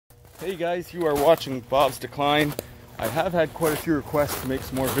Hey guys, you are watching Bob's Decline. I have had quite a few requests to make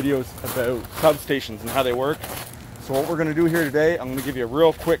some more videos about substations and how they work. So what we're going to do here today, I'm going to give you a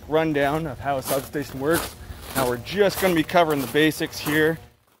real quick rundown of how a substation works. Now we're just going to be covering the basics here.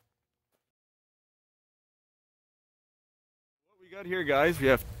 What we got here, guys, we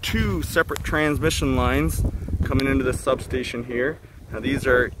have two separate transmission lines coming into the substation here. Now these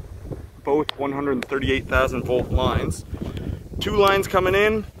are both 138,000 volt lines. Two lines coming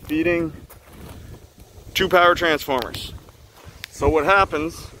in, feeding two power transformers. So what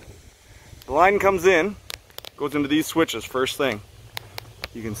happens, the line comes in, goes into these switches first thing.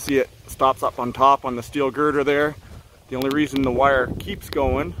 You can see it stops up on top on the steel girder there. The only reason the wire keeps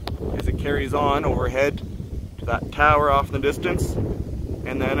going is it carries on overhead to that tower off in the distance,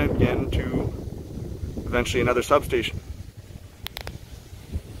 and then again to eventually another substation.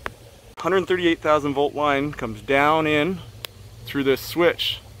 138,000 volt line comes down in through this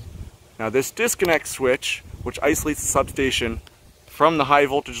switch. Now this disconnect switch, which isolates the substation from the high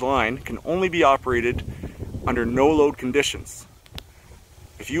voltage line, can only be operated under no load conditions.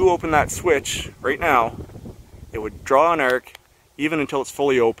 If you open that switch right now, it would draw an arc even until it's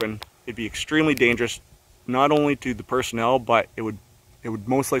fully open. It'd be extremely dangerous, not only to the personnel, but it would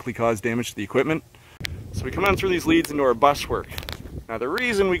most likely cause damage to the equipment. So we come on through these leads into our bus work. Now the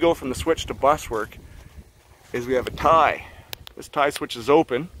reason we go from the switch to bus work is we have a tie. This tie switch is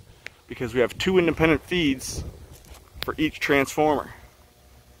open because we have two independent feeds for each transformer.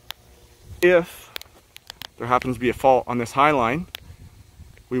 If there happens to be a fault on this high line,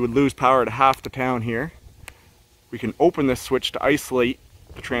 we would lose power to half the town here. We can open this switch to isolate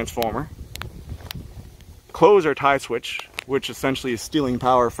the transformer, close our tie switch, which essentially is stealing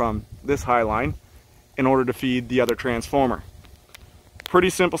power from this high line, in order to feed the other transformer. Pretty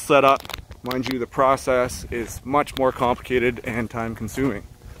simple setup. Mind you, the process is much more complicated and time consuming.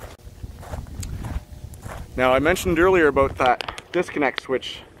 Now I mentioned earlier about that disconnect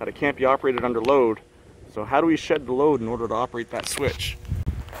switch, that it can't be operated under load. So how do we shed the load in order to operate that switch?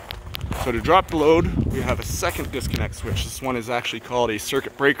 So to drop the load, we have a second disconnect switch. This one is actually called a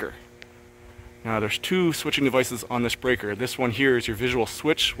circuit breaker. Now there's two switching devices on this breaker. This one here is your visual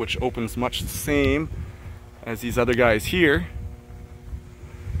switch, which opens much the same as these other guys here.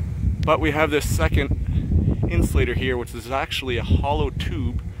 But we have this second insulator here, which is actually a hollow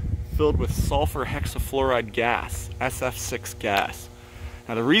tube filled with sulfur hexafluoride gas, SF6 gas.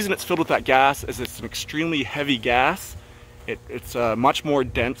 Now the reason it's filled with that gas is it's an extremely heavy gas. It's much more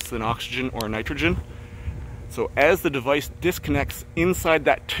dense than oxygen or nitrogen. So as the device disconnects inside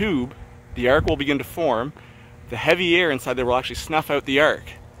that tube, the arc will begin to form. The heavy air inside there will actually snuff out the arc.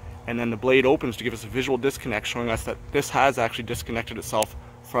 And then the blade opens to give us a visual disconnect, showing us that this has actually disconnected itself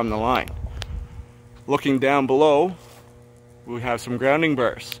from the line. Looking down below, we have some grounding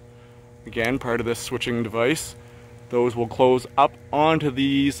bars. Again, part of this switching device. Those will close up onto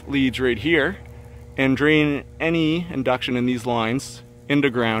these leads right here and drain any induction in these lines into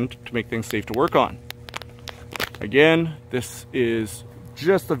ground to make things safe to work on. Again, this is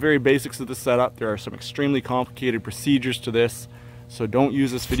just the very basics of the setup. There are some extremely complicated procedures to this, so don't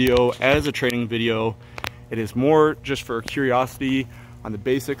use this video as a training video. It is more just for curiosity on the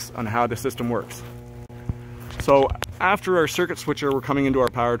basics on how the system works. So after our circuit switcher, we're coming into our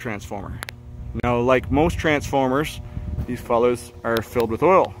power transformer. Now, like most transformers, these fellows are filled with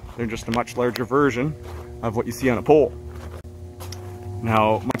oil. They're just a much larger version of what you see on a pole.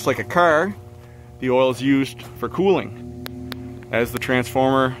 Now, much like a car, the oil is used for cooling. As the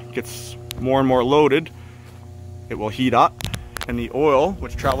transformer gets more and more loaded, it will heat up, and the oil,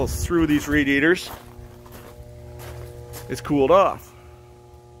 which travels through these radiators, is cooled off.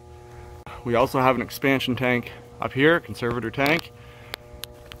 We also have an expansion tank up here, a conservator tank.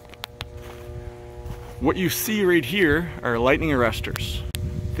 What you see right here are lightning arresters.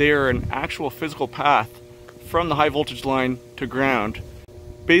 They are an actual physical path from the high voltage line to ground.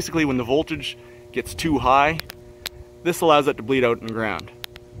 Basically, when the voltage gets too high, this allows it to bleed out in the ground.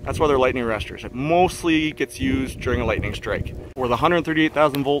 That's why they're lightning arresters. It mostly gets used during a lightning strike. Where the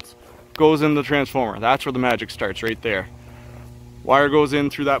 138,000 volts goes into the transformer. That's where the magic starts, right there. Wire goes in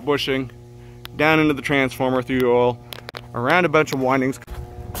through that bushing, down into the transformer through the oil, around a bunch of windings,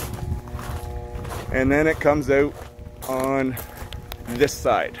 and then it comes out on this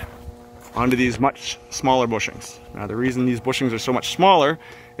side, onto these much smaller bushings. Now the reason these bushings are so much smaller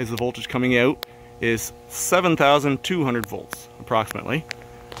is the voltage coming out is 7,200 volts approximately.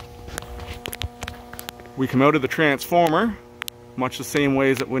 We come out of the transformer much the same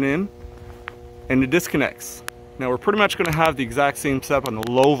way as it went in, and it disconnects. Now we're pretty much going to have the exact same setup on the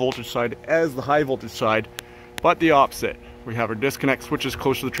low voltage side as the high voltage side. but the opposite. We have our disconnect switches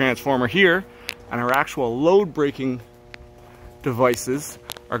close to the transformer here, and our actual load breaking devices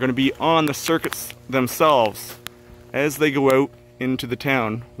are going to be on the circuits themselves as they go out into the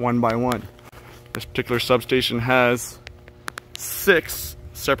town one by one. This particular substation has 6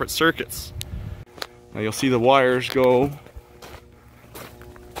 separate circuits. Now you'll see the wires go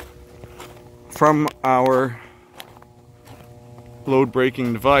from our load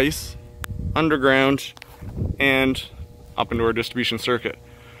breaking device underground and up into our distribution circuit.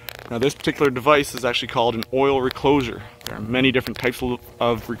 Now this particular device is actually called an oil recloser. There are many different types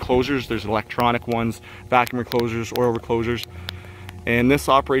of reclosers. There's electronic ones, vacuum reclosers, oil reclosers. And this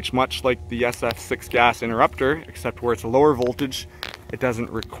operates much like the SF6 gas interrupter, except where it's a lower voltage. It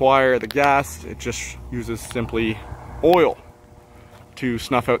doesn't require the gas, it just uses simply oil to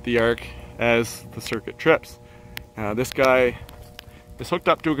snuff out the arc as the circuit trips. This guy is hooked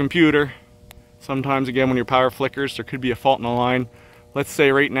up to a computer. Sometimes, again, when your power flickers, there could be a fault in the line. Let's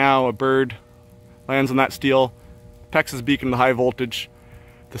say right now a bird lands on that steel, pecks his beak into high voltage.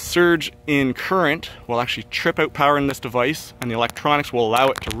 The surge in current will actually trip out power in this device, and the electronics will allow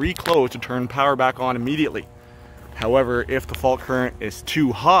it to reclose to turn power back on immediately. However, if the fault current is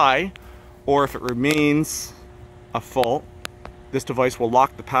too high, or if it remains a fault, this device will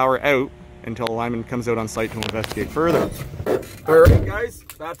lock the power out until a lineman comes out on site to investigate further. Alright guys,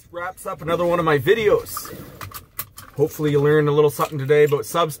 that wraps up another one of my videos. Hopefully you learned a little something today about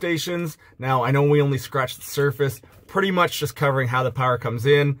substations. Now, I know we only scratched the surface, pretty much just covering how the power comes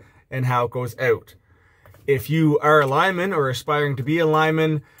in and how it goes out. If you are a lineman or aspiring to be a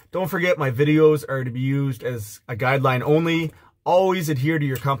lineman, don't forget my videos are to be used as a guideline only. Always adhere to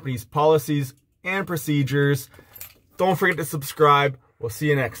your company's policies and procedures. Don't forget to subscribe. We'll see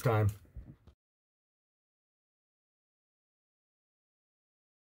you next time.